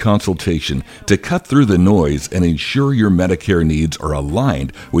complimentary consultation to cut through the noise and ensure your Medicare needs are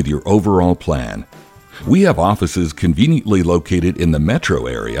aligned with your overall plan. We have offices conveniently located in the metro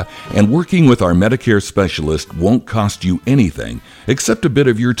area, and working with our Medicare specialist won't cost you anything except a bit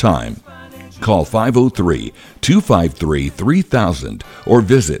of your time. Call 503-253-3000 or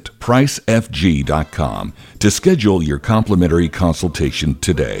visit pricefg.com to schedule your complimentary consultation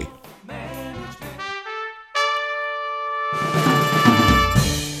today.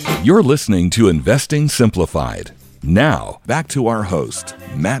 You're listening to Investing Simplified. Now, back to our host,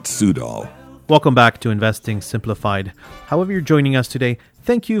 Matt Sudol. Welcome back to Investing Simplified. However you're joining us today,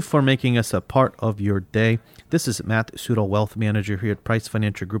 thank you for making us a part of your day. This is Matt Sudol, Wealth Manager here at Price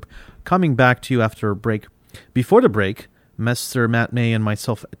Financial Group, coming back to you after a break. Before the break, Mr. Matt May and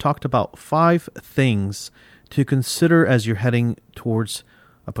myself talked about 5 things to consider as you're heading towards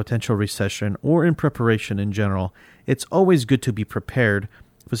a potential recession or in preparation in general. It's always good to be prepared,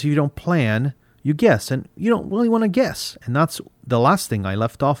 because if you don't plan, you guess, and you don't really want to guess. And that's the last thing I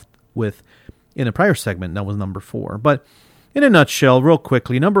left off with in a prior segment. That was number 4. But in a nutshell, real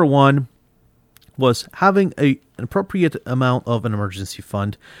quickly, number 1 was having an appropriate amount of an emergency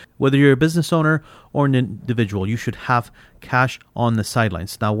fund. Whether you're a business owner or an individual, you should have cash on the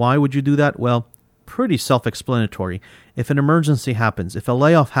sidelines. Now, why would you do that? Well, pretty self-explanatory. If an emergency happens, if a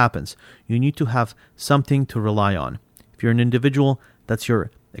layoff happens, you need to have something to rely on. If you're an individual, that's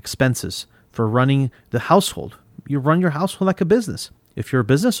your expenses for running the household. You run your household like a business. If you're a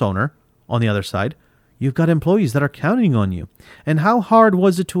business owner, on the other side, you've got employees that are counting on you. And how hard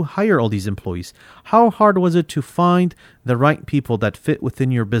was it to hire all these employees? How hard was it to find the right people that fit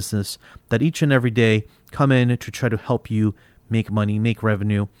within your business, that each and every day come in to try to help you make money, make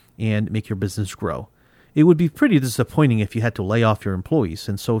revenue, and make your business grow? It would be pretty disappointing if you had to lay off your employees.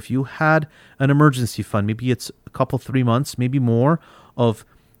 And so if you had an emergency fund, maybe it's a couple, 3 months, maybe more, of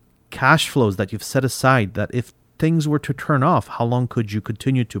cash flows that you've set aside, that if things were to turn off, how long could you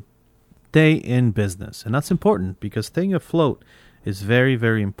continue to stay in business? And that's important, because staying afloat is very,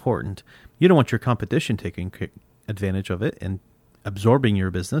 very important. You don't want your competition taking advantage of it and absorbing your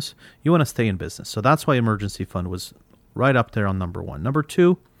business. You want to stay in business. So that's why emergency fund was right up there on number 1. Number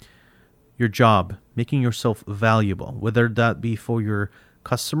 2, your job, making yourself valuable, whether that be for your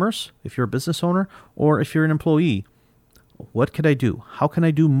customers, if you're a business owner, or if you're an employee. What can I do? How can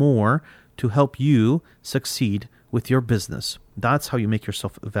I do more to help you succeed with your business? That's how you make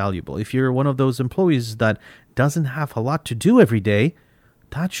yourself valuable. If you're one of those employees that doesn't have a lot to do every day,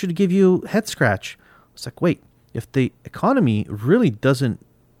 that should give you a head scratch. It's like, wait, if the economy really doesn't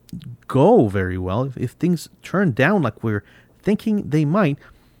go very well, if things turn down like we're thinking they might,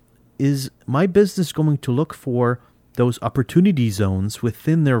 is my business going to look for those opportunity zones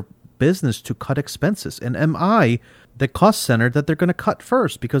within their business to cut expenses? And am I the cost center that they're going to cut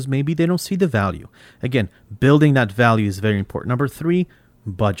first because maybe they don't see the value? Again, building that value is very important. Number 3,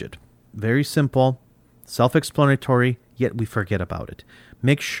 budget. Very simple, self-explanatory, yet we forget about it.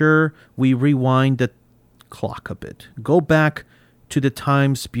 Make sure we rewind the clock a bit. Go back to the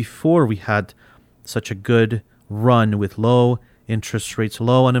times before we had such a good run with low interest rates,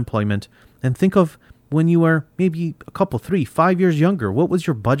 low unemployment, and think of when you were maybe a couple, 3, 5 years younger. What was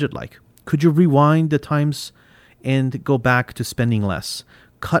your budget like? Could you rewind the times and go back to spending less?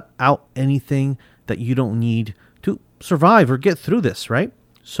 Cut out anything that you don't need to survive or get through this, right?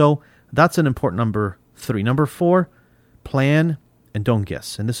 So that's an important number 3. Number 4, plan and don't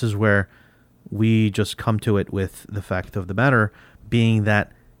guess. And this is where we just come to it with the fact of the matter being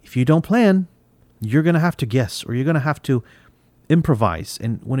that if you don't plan, you're going to have to guess or you're going to have to improvise.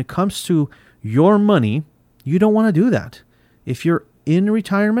 And when it comes to your money, you don't want to do that. If you're in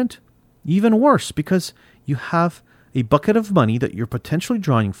retirement, even worse, because you have a bucket of money that you're potentially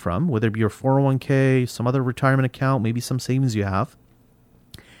drawing from, whether it be your 401k, some other retirement account, maybe some savings you have,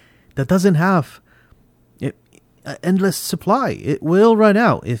 that doesn't have an endless supply. It will run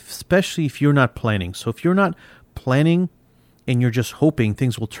out, especially if you're not planning. So if you're not planning and you're just hoping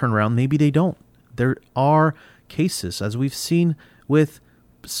things will turn around, maybe they don't. There are cases, as we've seen with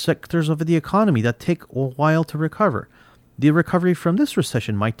sectors of the economy, that take a while to recover. The recovery from this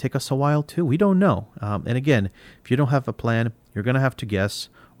recession might take us a while too. We don't know. And again, if you don't have a plan, you're going to have to guess,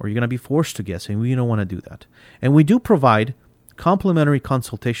 or you're going to be forced to guess, and we don't want to do that. And we do provide complimentary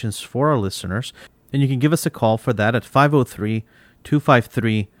consultations for our listeners, and you can give us a call for that at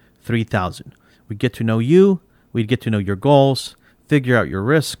 503-253-3000. We get to know you. We get to know your goals, figure out your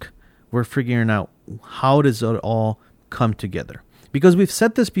risk. We're figuring out how does it all come together. Because we've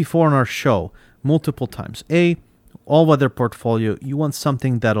said this before on our show multiple times. All-weather portfolio, you want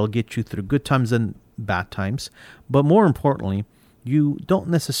something that'll get you through good times and bad times. But more importantly, you don't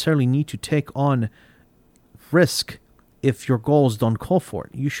necessarily need to take on risk if your goals don't call for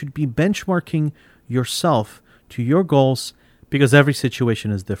it. You should be benchmarking yourself to your goals because every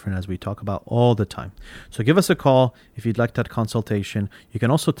situation is different, as we talk about all the time. So give us a call if you'd like that consultation. You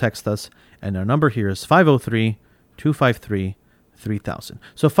can also text us, and our number here is 503-253-3000.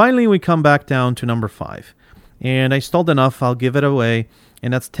 So finally, we come back down to number 5. And I stalled enough, I'll give it away,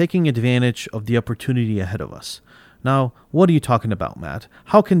 and that's taking advantage of the opportunity ahead of us. Now, what are you talking about, Matt?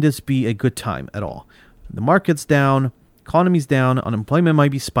 How can this be a good time at all? The market's down, economy's down, unemployment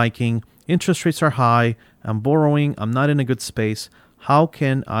might be spiking, interest rates are high, I'm borrowing, I'm not in a good space. How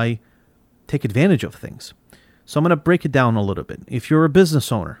can I take advantage of things? So I'm going to break it down a little bit. If you're a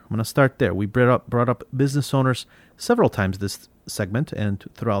business owner, I'm going to start there. We brought up business owners several times this segment and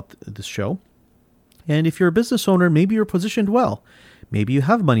throughout this show. And if you're a business owner, maybe you're positioned well. Maybe you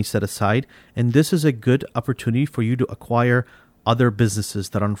have money set aside, and this is a good opportunity for you to acquire other businesses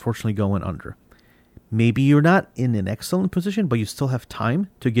that are unfortunately going under. Maybe you're not in an excellent position, but you still have time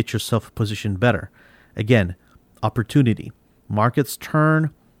to get yourself positioned better. Again, opportunity. Markets turn,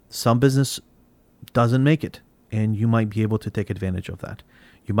 some business doesn't make it, and you might be able to take advantage of that.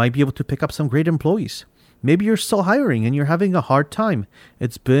 You might be able to pick up some great employees. Maybe you're still hiring and you're having a hard time.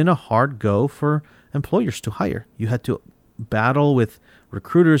 It's been a hard go for employers to hire. You had to battle with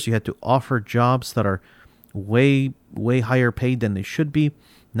recruiters. You had to offer jobs that are way, way higher paid than they should be.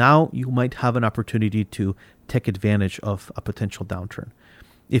 Now you might have an opportunity to take advantage of a potential downturn.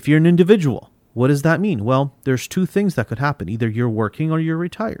 If you're an individual, what does that mean? Well, there's two things that could happen. Either you're working or you're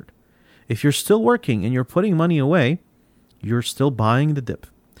retired. If you're still working and you're putting money away, you're still buying the dip,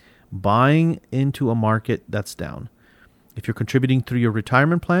 buying into a market that's down. If you're contributing through your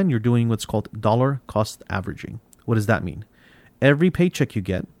retirement plan, you're doing what's called dollar cost averaging. What does that mean? Every paycheck you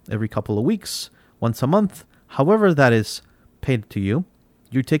get, every couple of weeks, once a month, however that is paid to you,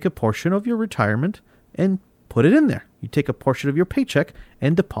 you take a portion of your retirement and put it in there. You take a portion of your paycheck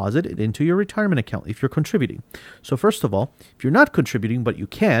and deposit it into your retirement account if you're contributing. So first of all, if you're not contributing but you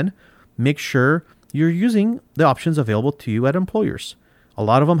can, make sure you're using the options available to you at employers. A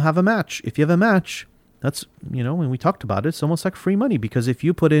lot of them have a match. If you have a match, that's, when we talked about it, it's almost like free money, because if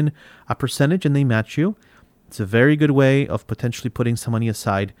you put in a percentage and they match you, it's a very good way of potentially putting some money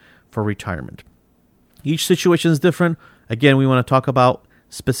aside for retirement. Each situation is different. Again, we want to talk about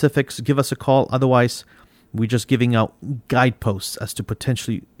specifics. Give us a call. Otherwise, we're just giving out guideposts as to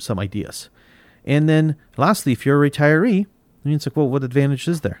potentially some ideas. And then lastly, if you're a retiree, it's like, well, what advantage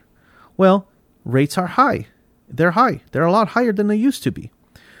is there? Well, rates are high. they're high. They're a lot higher than they used to be.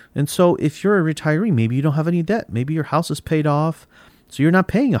 And so if you're a retiree, maybe you don't have any debt. Maybe your house is paid off. So you're not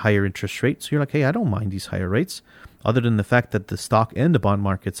paying a higher interest rate. So you're like, hey, I don't mind these higher rates, other than the fact that the stock and the bond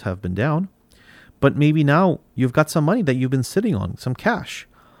markets have been down. But maybe now you've got some money that you've been sitting on, some cash.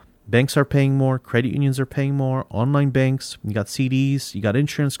 Banks are paying more. Credit unions are paying more. Online banks. You got CDs. You got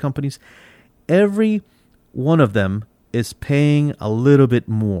insurance companies. Every one of them is paying a little bit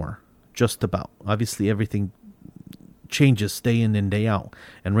more, just about. Obviously, everything changes day in and day out,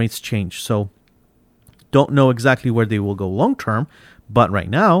 and rates change. So don't know exactly where they will go long term, but right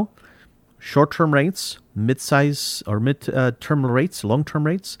now, short-term rates, mid-size or mid-term rates, long-term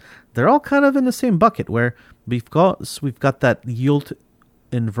rates, they're all kind of in the same bucket where we've got that yield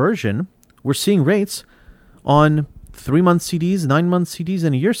inversion. We're seeing rates on 3-month CDs, 9-month CDs,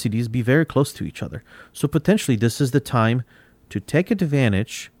 and a year CDs be very close to each other. So potentially this is the time to take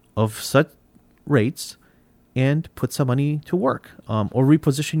advantage of such rates and put some money to work, or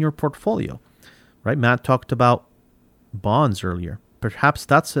reposition your portfolio. Right? Matt talked about bonds earlier. Perhaps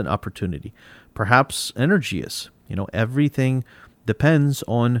that's an opportunity. Perhaps energy is. Everything depends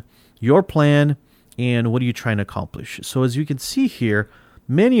on your plan and what are you trying to accomplish. So as you can see here,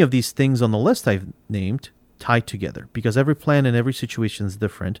 many of these things on the list I've named tie together because every plan and every situation is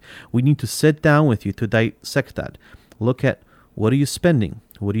different. We need to sit down with you to dissect that. Look at what are you spending?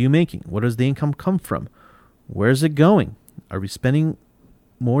 What are you making? Where does the income come from? Where is it going? Are we spending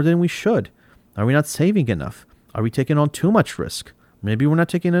more than we should? Are we not saving enough? Are we taking on too much risk? Maybe we're not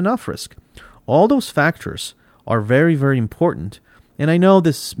taking enough risk. All those factors are very, very important. And I know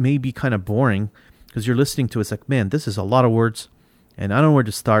this may be kind of boring because you're listening to it like, man, this is a lot of words and I don't know where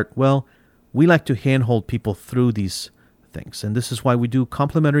to start. Well, we like to handhold people through these things. And this is why we do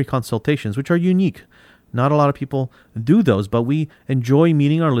complimentary consultations, which are unique. Not a lot of people do those, but we enjoy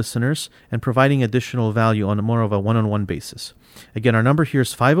meeting our listeners and providing additional value on more of a one-on-one basis. Again, our number here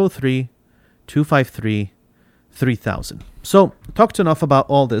is 503-253-3000. So, talked enough about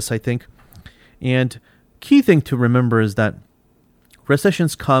all this, I think. And key thing to remember is that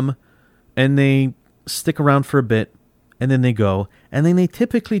recessions come and they stick around for a bit and then they go. And then they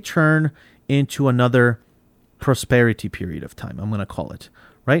typically turn into another prosperity period of time, I'm going to call it.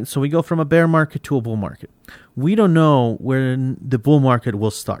 Right? So we go from a bear market to a bull market. We don't know when the bull market will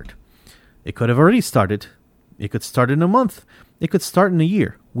start. It could have already started. It could start in a month. It could start in a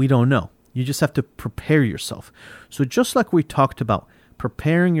year. We don't know. You just have to prepare yourself. So just like we talked about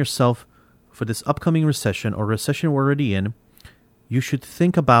preparing yourself for this upcoming recession or recession we're already in, you should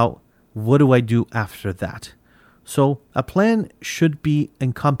think about, what do I do after that? So a plan should be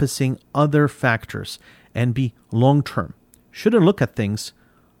encompassing other factors and be long-term. Shouldn't look at things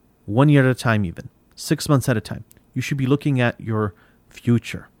 1 year at a time, even 6 months at a time. You should be looking at your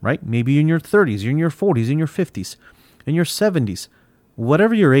future, right? Maybe in your 30s, you're in your 40s, in your 50s, in your 70s,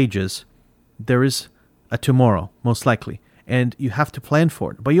 whatever your age is, there is a tomorrow, most likely. And you have to plan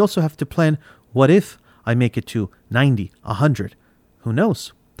for it. But you also have to plan, what if I make it to 90, 100? Who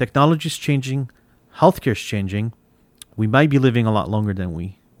knows? Technology is changing. Healthcare is changing. We might be living a lot longer than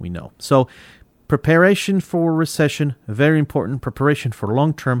we know. So preparation for recession, very important. Preparation for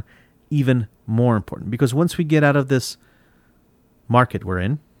long-term, even more important. Because once we get out of this market we're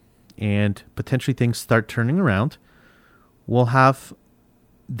in and potentially things start turning around, we'll have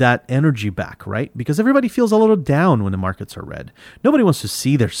that energy back, right? Because everybody feels a little down when the markets are red. Nobody wants to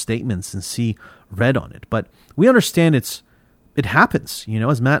see their statements and see red on it. But we understand it happens.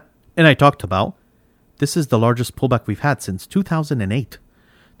 As Matt and I talked about, this is the largest pullback we've had since 2008.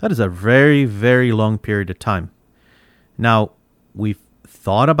 That is a very, very long period of time. Now, we've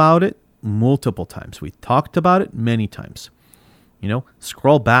thought about it multiple times. We talked about it many times.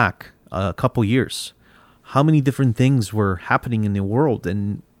 Scroll back a couple years. How many different things were happening in the world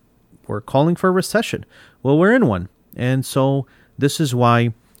and we're calling for a recession? Well, we're in one. And so this is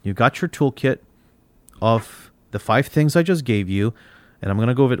why you got your toolkit of the 5 things I just gave you. And I'm going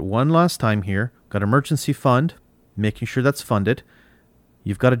to go over it one last time here. Got emergency fund, making sure that's funded.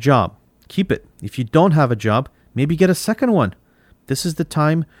 You've got a job. Keep it. If you don't have a job, maybe get a second one. This is the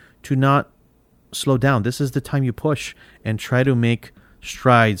time to not slow down. This is the time you push and try to make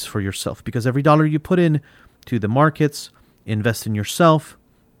strides for yourself. Because every dollar you put in to the markets, invest in yourself.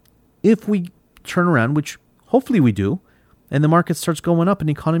 If we turn around, which hopefully we do, and the market starts going up and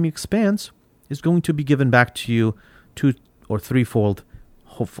the economy expands, is going to be given back to you 2 or 3-fold,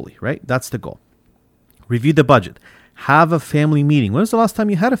 hopefully, right? That's the goal. Review the budget. Have a family meeting. When was the last time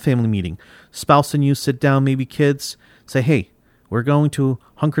you had a family meeting? Spouse and you sit down, maybe kids, say, hey, we're going to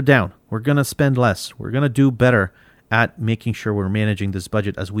hunker down. We're going to spend less. We're going to do better at making sure we're managing this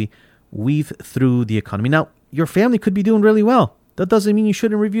budget as we weave through the economy. Now, your family could be doing really well. That doesn't mean you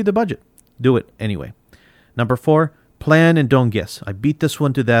shouldn't review the budget. Do it anyway. Number 4, plan and don't guess. I beat this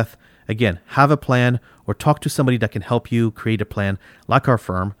one to death. Again, have a plan or talk to somebody that can help you create a plan, like our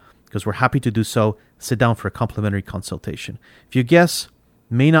firm, because we're happy to do so. Sit down for a complimentary consultation. If you guess,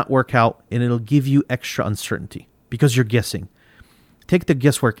 may not work out, and it'll give you extra uncertainty because you're guessing. Take the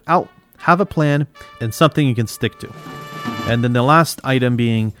guesswork out, have a plan, and something you can stick to. And then the last item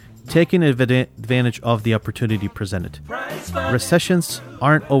being taking advantage of the opportunity presented. Recessions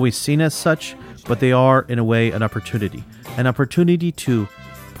aren't always seen as such, but they are, in a way, an opportunity. An opportunity to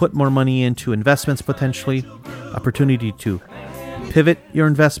put more money into investments potentially, opportunity to pivot your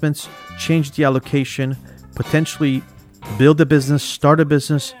investments, change the allocation, potentially build a business, start a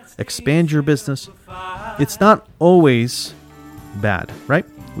business, expand your business. It's not always bad, right?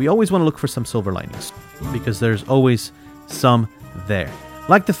 We always want to look for some silver linings because there's always some there.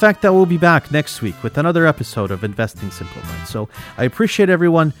 Like the fact that we'll be back next week with another episode of Investing Simplified. So I appreciate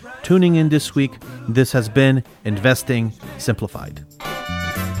everyone tuning in this week. This has been Investing Simplified.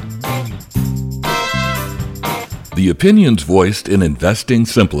 The opinions voiced in Investing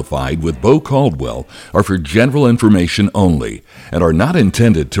Simplified with Bo Caldwell are for general information only and are not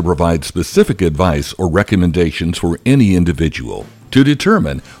intended to provide specific advice or recommendations for any individual. To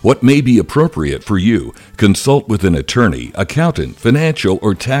determine what may be appropriate for you, consult with an attorney, accountant, financial,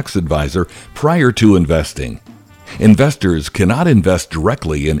 or tax advisor prior to investing. Investors cannot invest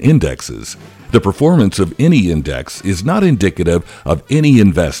directly in indexes. The performance of any index is not indicative of any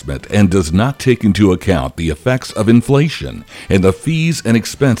investment and does not take into account the effects of inflation and the fees and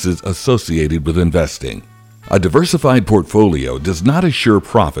expenses associated with investing. A diversified portfolio does not assure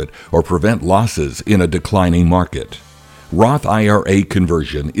profit or prevent losses in a declining market. Roth IRA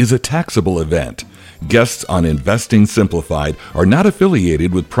conversion is a taxable event. Guests on Investing Simplified are not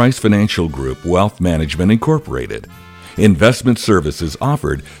affiliated with Price Financial Group Wealth Management Incorporated. Investment services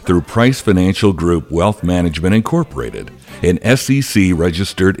offered through Price Financial Group Wealth Management Incorporated, an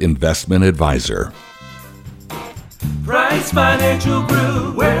SEC-registered investment advisor. Price Financial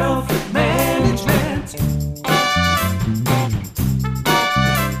Group Wealth Management.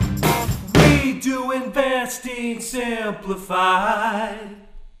 We do investing simplified.